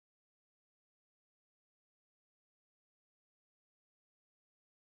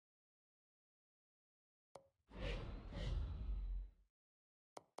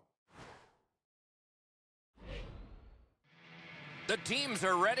The teams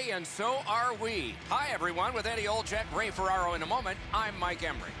are ready, and so are we. Hi, everyone. With Eddie Olczyk, Ray Ferraro in a moment, I'm Mike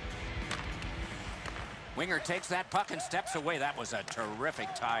Emery. Winger takes that puck and steps away. That was a terrific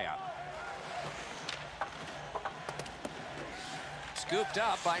tie-up. Scooped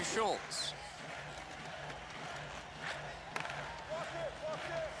up by Schultz.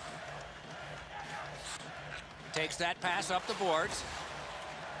 Takes that pass up the boards.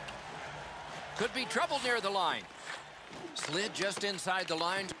 Could be trouble near the line. Slid just inside the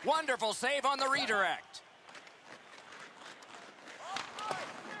line. Wonderful save on the redirect.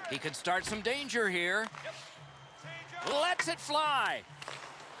 He could start some danger here. Lets it fly.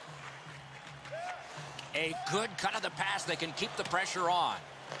 A good cut of the pass. They can keep the pressure on.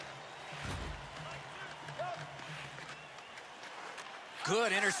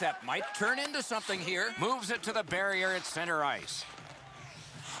 Good intercept. Might turn into something here. Moves it to the barrier at center ice.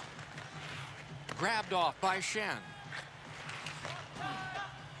 Grabbed off by Shen.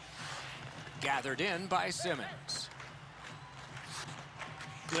 Gathered in by Simmons.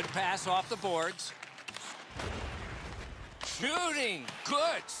 Good pass off the boards. Shooting.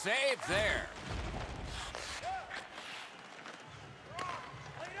 Good save there.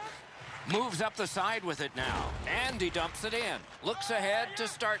 Moves up the side with it now. And he dumps it in. Looks ahead to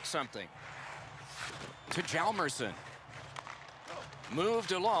start something. To Hjalmarsson.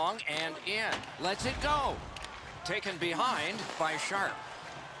 Moved along and in. Lets it go. Taken behind by Sharp.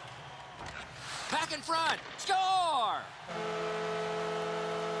 Back in front. Score!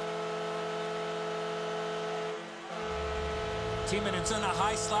 Tiemanen's in a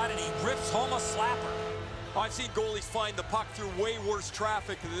high slot and he rips home a slapper. Oh, I've seen goalies find the puck through way worse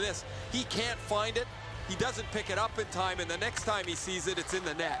traffic than this. He can't find it. He doesn't pick it up in time, and the next time he sees it, it's in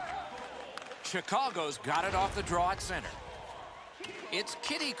the net. Chicago's got it off the draw at center. It's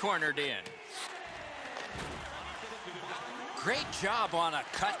Kitty cornered in. Great job on a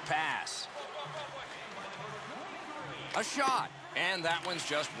cut pass. A shot, and that one's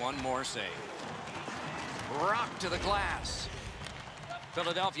just one more save. Rock to the glass.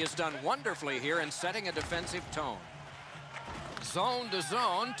 Philadelphia's done wonderfully here in setting a defensive tone. Zone to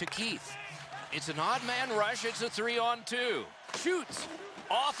zone to Keith. It's an odd man rush. It's a 3-on-2. Shoots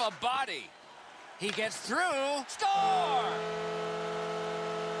off a body. He gets through. Score!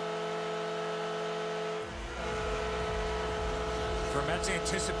 Vermette's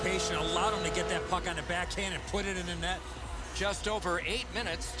anticipation allowed him to get that puck on the backhand and put it in the net. Just over 8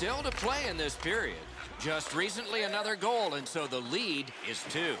 minutes still to play in this period. Just recently another goal, and so the lead is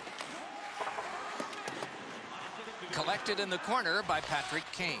 2. Collected in the corner by Patrick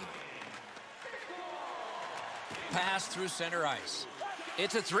Kane. Pass through center ice.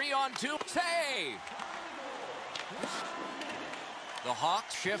 It's a 3-on-2 save. The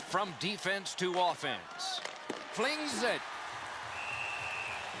Hawks shift from defense to offense. Flings it.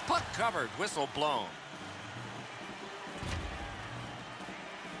 Puck covered, whistle blown.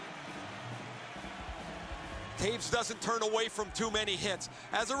 Taves doesn't turn away from too many hits.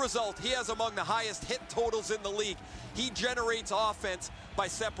 As a result, he has among the highest hit totals in the league. He generates offense by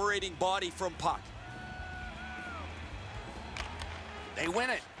separating body from puck. They win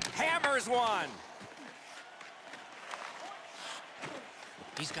it. Hammers one.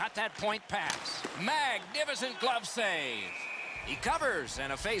 He's got that point pass. Magnificent glove save. He covers,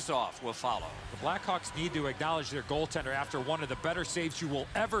 and a face-off will follow. The Blackhawks need to acknowledge their goaltender after one of the better saves you will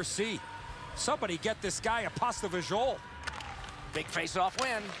ever see. Somebody get this guy a passe visual. Big face-off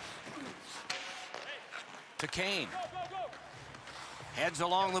win. To Kane. Heads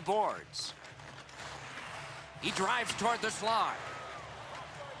along the boards. He drives toward the slot.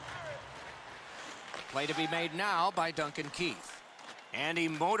 Play to be made now by Duncan Keith. And he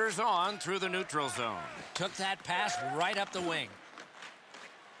motors on through the neutral zone. Took that pass right up the wing.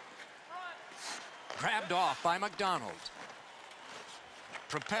 Grabbed off by McDonald.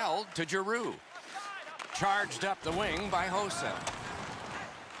 Propelled to Giroux. Charged up the wing by Hossa.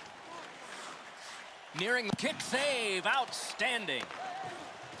 Nearing the kick save. Outstanding.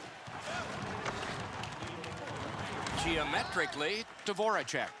 Geometrically to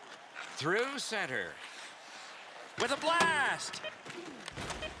Voracek. Through center. With a blast.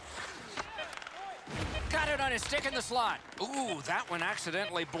 Got it on his stick in the slot. Ooh, that one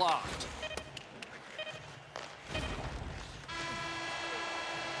accidentally blocked.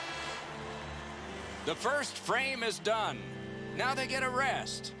 The first frame is done. Now they get a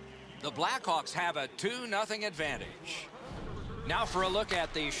rest. The Blackhawks have a 2-0 advantage. Now for a look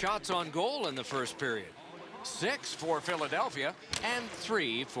at the shots on goal in the first period. 6 for Philadelphia and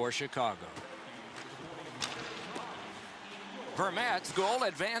 3 for Chicago. Vermette's goal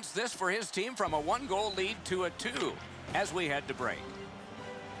advanced this for his team from a 1-goal lead to a 2. as we head to break.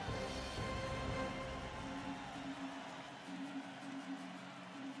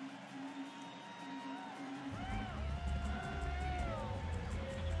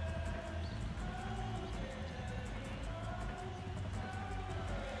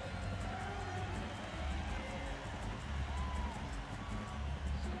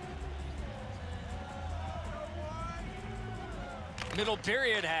 Middle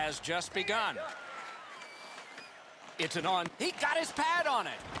period has just begun. It's an on. He got his pad on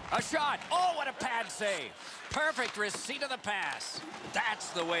it. A shot. Oh, what a pad save. Perfect receipt of the pass. That's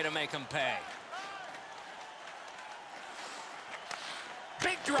the way to make him pay.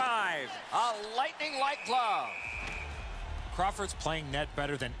 Big drive. A lightning-like glove. Crawford's playing net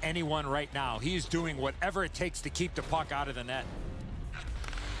better than anyone right now. He's doing whatever it takes to keep the puck out of the net.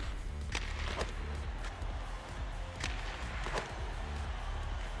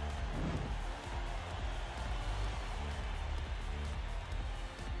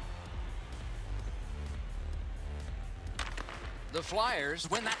 The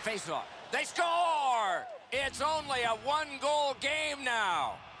Flyers win that faceoff. They score! It's only a one-goal game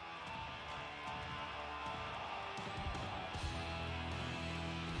now.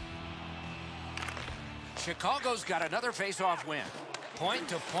 Chicago's got another faceoff win.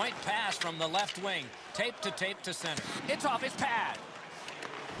 Point-to-point pass from the left wing. Tape to center. It's off his pad.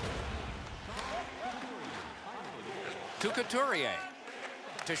 To Couturier.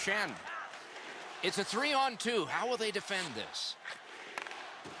 To Shen. It's a 3-on-2. How will they defend this?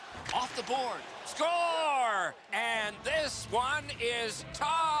 Off the board. Score! And this one is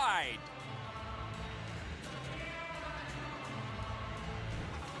tied.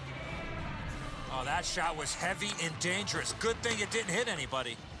 Oh, that shot was heavy and dangerous. Good thing it didn't hit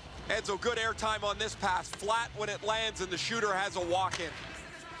anybody. Edzo, good airtime on this pass. Flat when it lands and the shooter has a walk-in.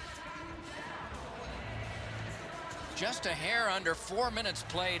 Just a hair under 4 minutes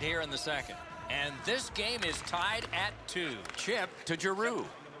played here in the second. And this game is tied at 2. Chip to Giroux.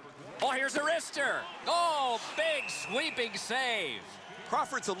 Oh, here's a wrister. Oh, big sweeping save.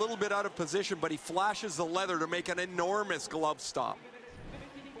 Crawford's a little bit out of position, but he flashes the leather to make an enormous glove stop.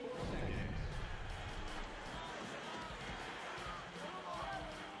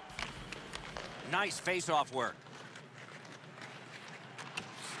 Nice face-off work.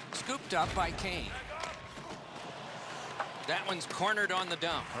 Scooped up by Kane. That one's cornered on the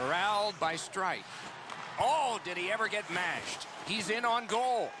dump. Corralled by Strite. Oh, did he ever get mashed? He's in on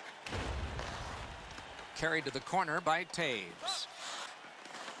goal. Carried to the corner by Taves.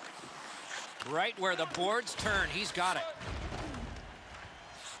 Right where the boards turn, he's got it.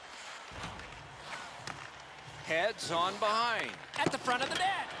 Heads on behind. At the front of the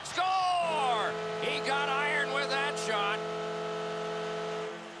net. Score! He got iron with that shot.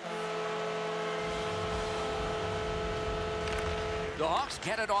 The Hawks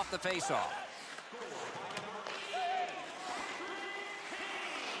get it off the faceoff.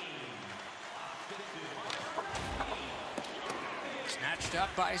 Snatched up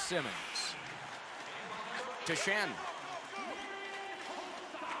by Simmons. To Shen.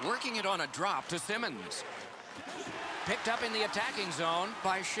 Working it on a drop to Simmons. Picked up in the attacking zone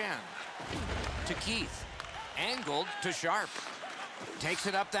by Shen. To Keith. Angled to Sharp. Takes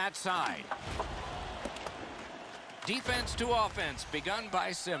it up that side. Defense to offense begun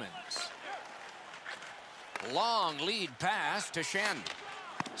by Simmons. Long lead pass to Shen.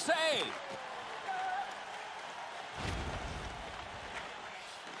 Save!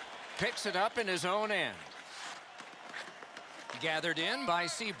 Picks it up in his own end. Gathered in by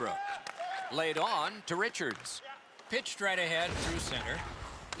Seabrook. Laid on to Richards. Pitched right ahead through center.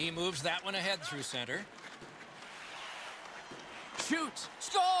 He moves that one ahead through center. Shoots.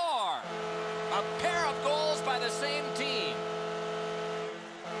 Score! A pair of goals by the same team.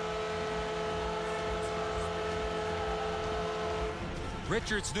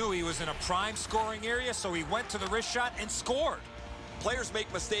 Richards knew he was in a prime scoring area, so he went to the wrist shot and scored. Players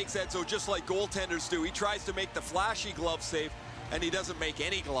make mistakes, Edzo, just like goaltenders do. He tries to make the flashy glove save, and he doesn't make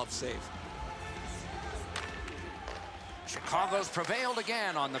any glove save. Chicago's prevailed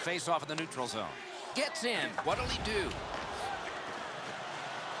again on the faceoff in the neutral zone. Gets in. What'll he do?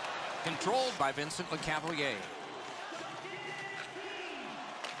 Controlled by Vincent Lecavalier.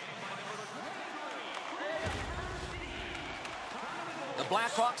 The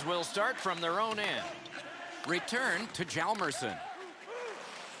Blackhawks will start from their own end. Return to Hjalmarsson.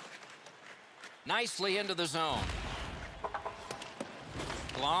 Nicely into the zone.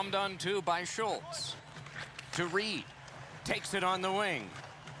 Glommed onto by Schultz. To Reed. Takes it on the wing.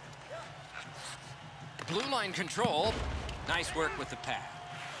 Blue line control. Nice work with the pad.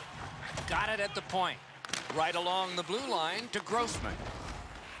 Got it at the point. Right along the blue line to Grossman.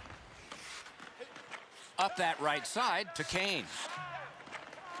 Up that right side to Kane.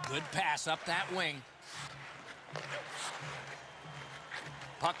 Good pass up that wing.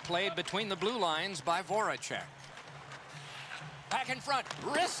 Puck played between the blue lines by Voracek. Back in front,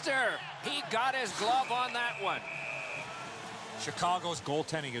 Rister. He got his glove on that one. Chicago's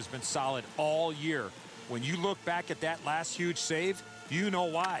goaltending has been solid all year. When you look back at that last huge save, you know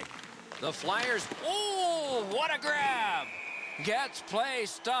why. The Flyers, oh, what a grab. Gets play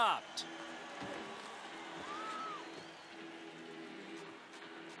stopped.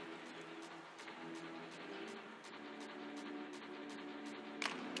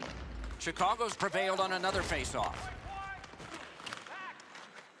 Chicago's prevailed on another faceoff.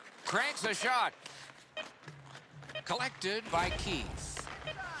 Cranks a shot. Collected by Keith.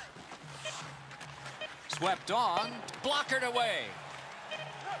 Swept on, blockered away.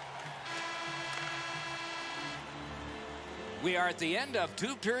 We are at the end of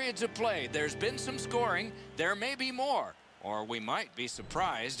 2 periods of play. There's been some scoring. There may be more, or we might be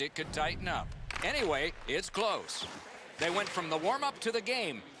surprised it could tighten up. Anyway, it's close. They went from the warm-up to the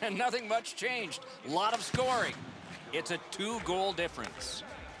game, and nothing much changed. A lot of scoring. It's a 2-goal difference.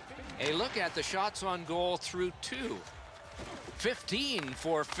 A look at the shots on goal through 2. 15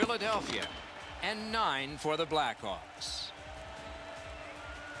 for Philadelphia, and 9 for the Blackhawks.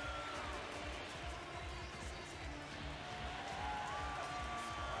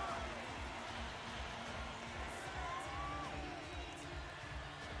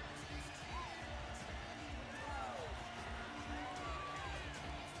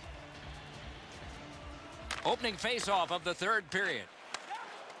 Opening face-off of the 3rd period.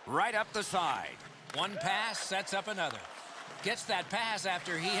 Right up the side. One pass sets up another. Gets that pass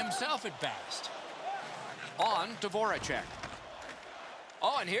after he himself had passed. On to Voracek.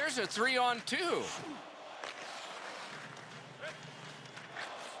 Oh, and here's a 3-on-2.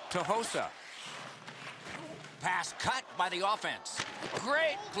 To Hossa. Pass cut by the offense.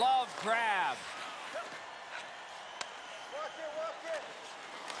 Great glove grab.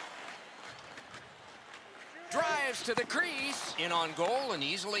 Drives to the crease. In on goal and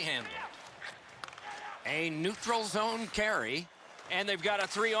easily handled. A neutral zone carry. And they've got a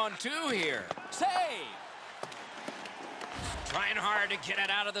 3-on-2 here. Save! Trying hard to get it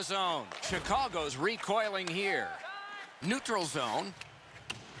out of the zone. Chicago's recoiling here. Neutral zone.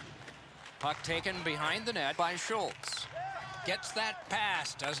 Puck taken behind the net by Schultz. Gets that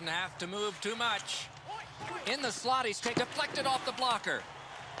pass. Doesn't have to move too much. In the slot, he's deflected off the blocker.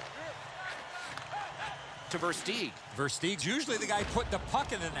 To Versteeg. Versteeg's usually the guy putting the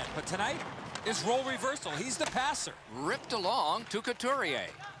puck in the net, but tonight is role reversal. He's the passer. Ripped along to Couturier.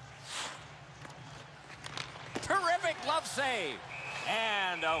 Terrific glove save.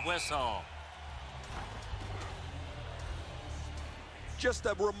 And a whistle. Just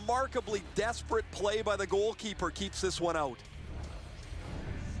a remarkably desperate play by the goalkeeper keeps this one out.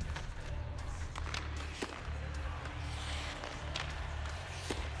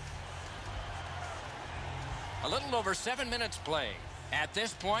 A little over 7 minutes played. At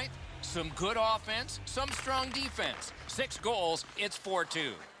this point, some good offense, some strong defense. 6 goals, it's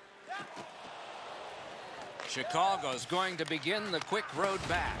 4-2. Chicago's going to begin the quick road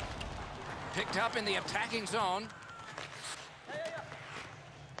back. Picked up in the attacking zone.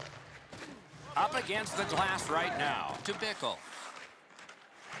 Up against the glass right now to Bickle.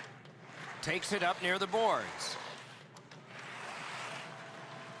 Takes it up near the boards.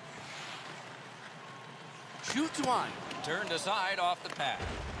 Shoots one. Turned aside off the pad.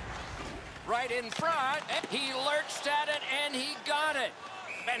 Right in front. He lurched at it and he got it.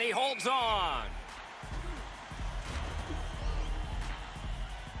 And he holds on.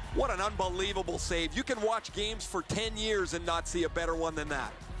 What an unbelievable save. You can watch games for 10 years and not see a better one than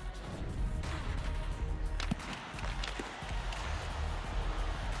that.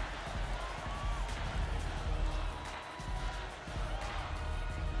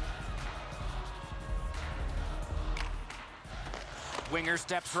 Winger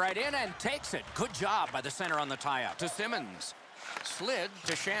steps right in and takes it. Good job by the center on the tie-up. To Simmons. Slid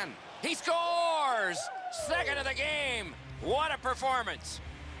to Shen. He scores! Second of the game. What a performance.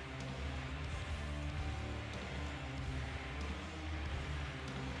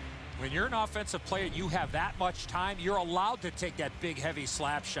 When you're an offensive player and you have that much time, you're allowed to take that big, heavy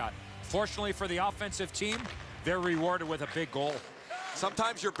slap shot. Fortunately for the offensive team, they're rewarded with a big goal.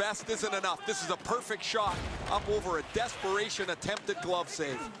 Sometimes your best isn't enough. This is a perfect shot up over a desperation attempted glove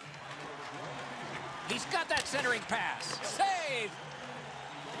save. He's got that centering pass. Save!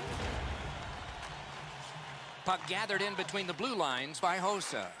 Puck gathered in between the blue lines by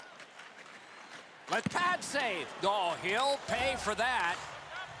Hossa. Let pad save. Oh, he'll pay for that.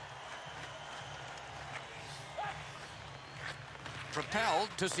 Propelled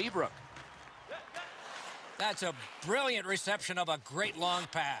to Seabrook. That's a brilliant reception of a great long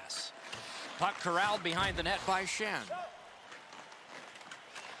pass. Puck corralled behind the net by Shen.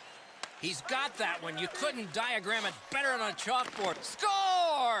 He's got that one. You couldn't diagram it better on a chalkboard.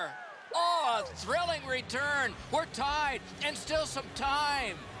 Score! Oh, a thrilling return. We're tied, and still some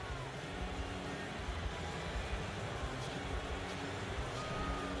time.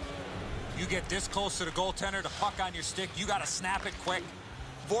 You get this close to the goaltender, the puck on your stick, you got to snap it quick.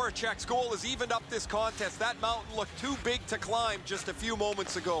 Voracek's goal has evened up this contest. That mountain looked too big to climb just a few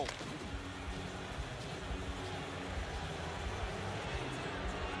moments ago.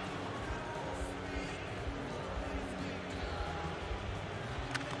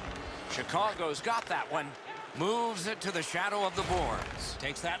 Chicago's got that one. Moves it to the shadow of the boards.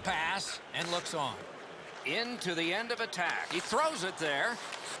 Takes that pass and looks on. Into the end of attack. He throws it there.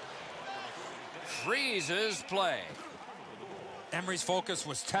 Freezes play. Emery's focus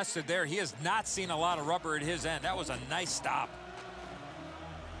was tested there. He has not seen a lot of rubber at his end. That was a nice stop.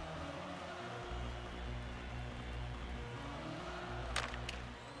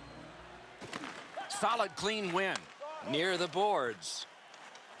 Solid, clean win. Near the boards.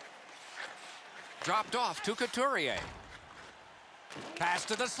 Dropped off to Couturier. Pass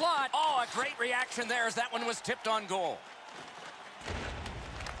to the slot. Oh, a great reaction there as that one was tipped on goal.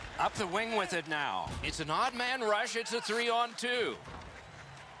 Up the wing with it now. It's an odd man rush. It's a 3-on-2.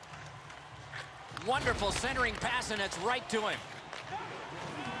 Wonderful centering pass, and it's right to him.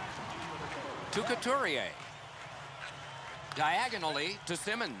 To Couturier. Diagonally to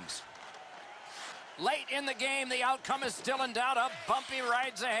Simmons. Late in the game, the outcome is still in doubt. A bumpy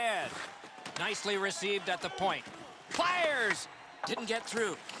rides ahead. Nicely received at the point. Fires! Didn't get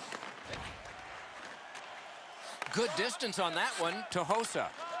through. Good distance on that one to Hossa.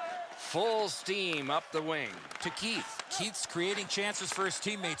 Full steam up the wing to Keith. Keith's creating chances for his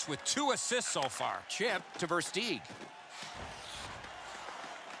teammates with 2 assists so far. Chip to Versteeg.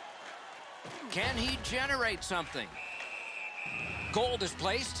 Can he generate something? Goal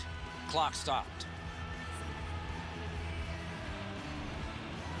displaced. Clock stopped.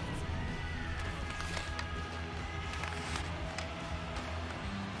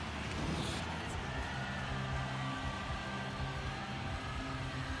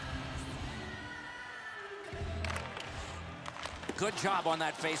 Good job on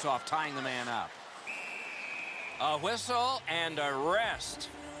that faceoff, tying the man up. A whistle and a rest.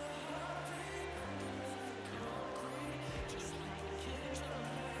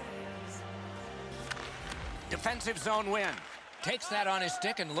 Defensive zone win. Takes that on his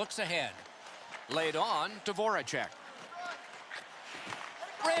stick and looks ahead. Laid on to Voracek.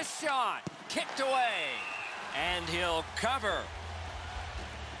 Wrist shot. Kicked away. And he'll cover.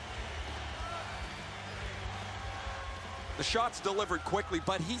 The shot's delivered quickly,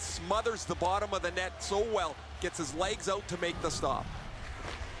 but he smothers the bottom of the net so well. Gets his legs out to make the stop.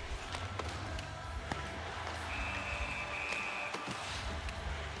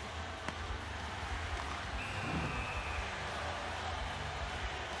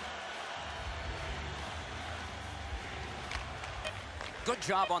 Good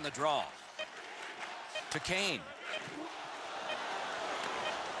job on the draw. To Kane.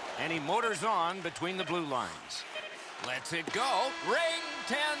 And he motors on between the blue lines. Lets it go. Ring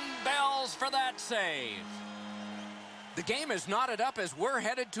 10 bells for that save. The game is knotted up as we're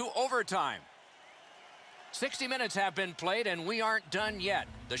headed to overtime. 60 minutes have been played and we aren't done yet.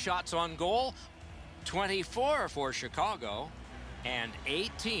 The shots on goal, 24 for Chicago and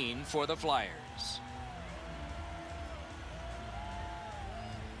 18 for the Flyers.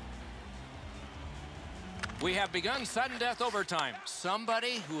 We have begun sudden death overtime.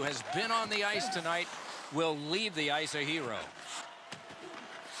 Somebody who has been on the ice tonight will leave the ice a hero.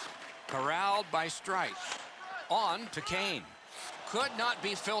 Corralled by Streit. On to Kane. Could not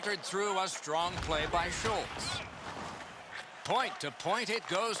be filtered through. A strong play by Schultz. Point to point it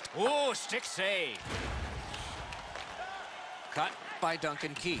goes. Ooh, stick save. Cut by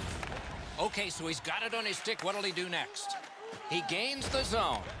Duncan Keith. Okay, so he's got it on his stick. What'll he do next? He gains the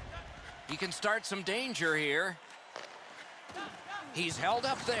zone. He can start some danger here. He's held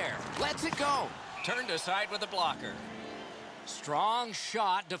up there. Lets it go. Turned aside with a blocker. Strong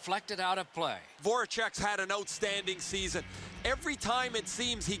shot deflected out of play. Voracek's had an outstanding season. Every time it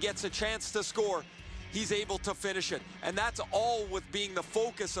seems he gets a chance to score, he's able to finish it. And that's all with being the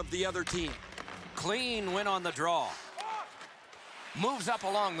focus of the other team. Clean win on the draw. Moves up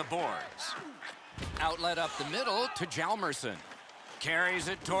along the boards. Outlet up the middle to Hjalmarsson. Carries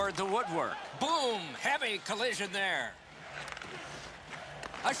it toward the woodwork. Boom! Heavy collision there.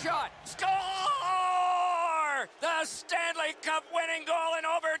 A shot. Score! The Stanley Cup winning goal in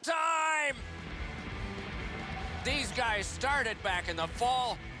overtime! These guys started back in the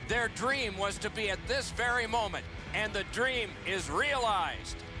fall. Their dream was to be at this very moment, and the dream is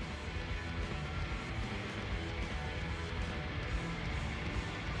realized.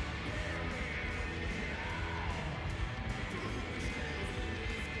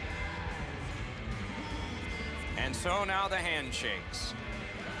 And so now the handshakes.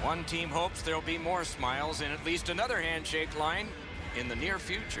 One team hopes there'll be more smiles in at least another handshake line in the near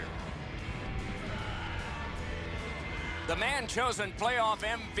future. The man chosen playoff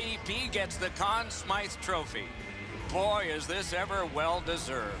MVP gets the Conn Smythe Trophy. Boy, is this ever well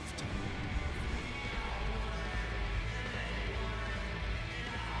deserved.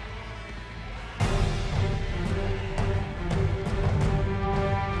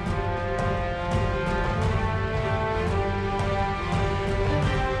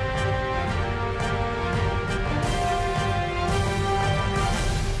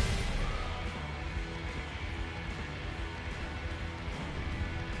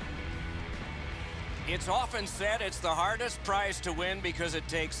 It's often said it's the hardest prize to win because it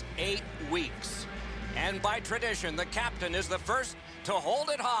takes 8 weeks. And by tradition, the captain is the first to hold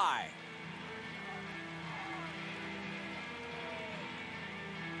it high.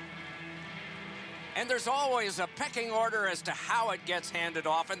 And there's always a pecking order as to how it gets handed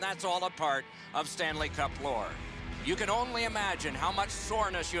off, and that's all a part of Stanley Cup lore. You can only imagine how much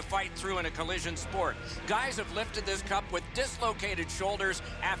soreness you fight through in a collision sport. Guys have lifted this cup with dislocated shoulders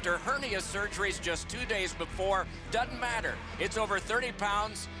after hernia surgeries just 2 days before. Doesn't matter. It's over 30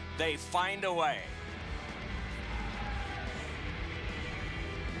 pounds. They find a way.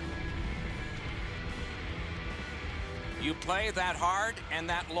 You play that hard and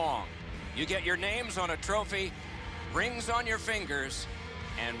that long. You get your names on a trophy, rings on your fingers,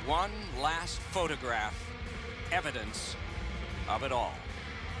 and one last photograph. Evidence of it all.